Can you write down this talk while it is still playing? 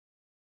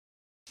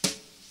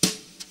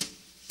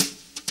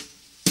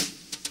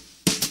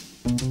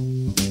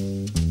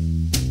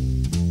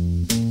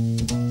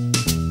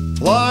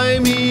Fly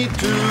me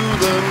to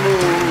the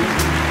moon,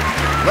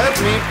 let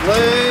me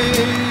play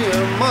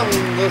among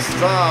the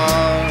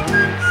stars.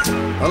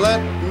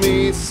 Let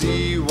me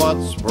see what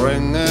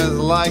spring is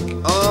like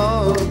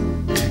on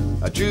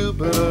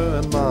Jupiter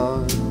and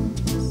Mars.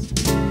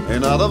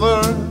 In other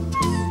words,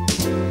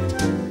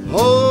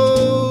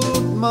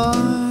 hold my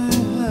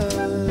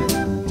hand.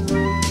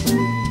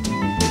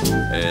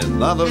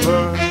 In other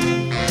words,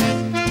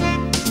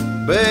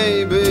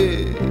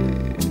 baby,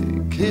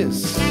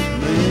 kiss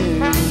me.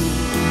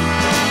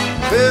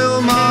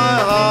 Fill my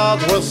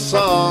heart with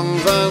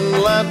songs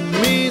and let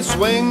me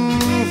swing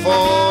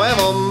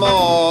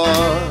forevermore.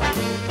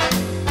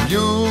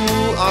 You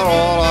are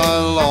all I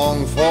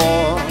long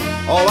for,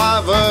 all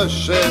I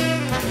worship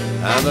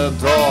and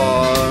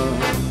adore.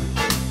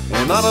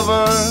 In other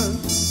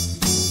words,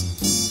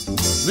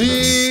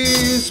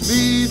 please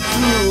be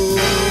true.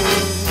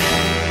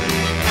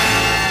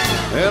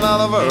 In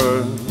other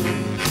words,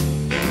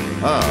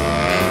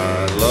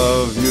 I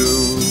love you.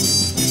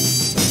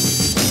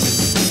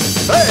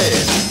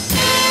 Hey!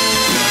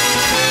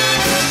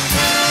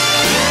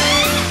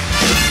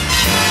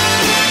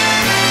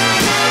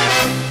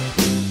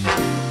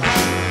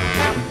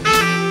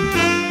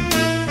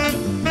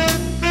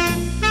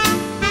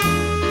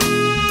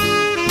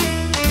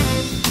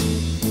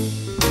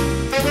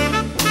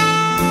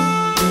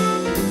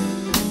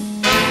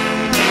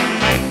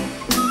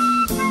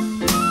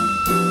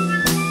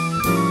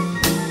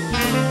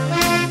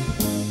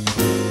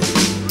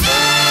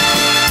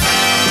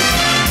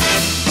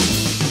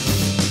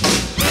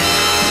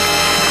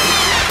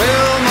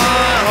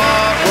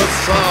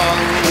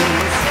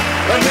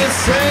 Let me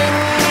sing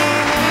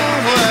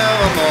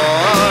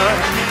forevermore,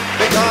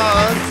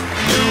 because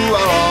you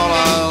are all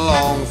I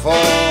long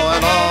for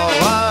and all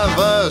I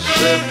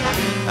worship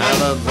and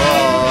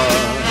adore.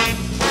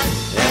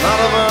 In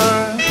other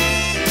words,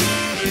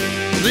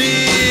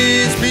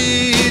 please be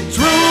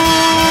true.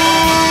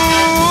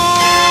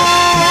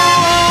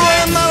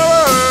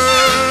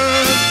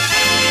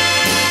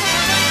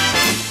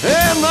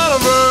 In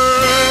other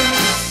words,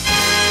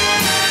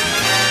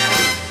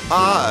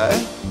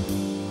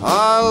 I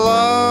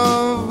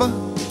love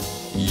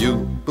you,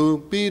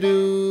 boopy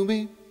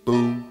doobie.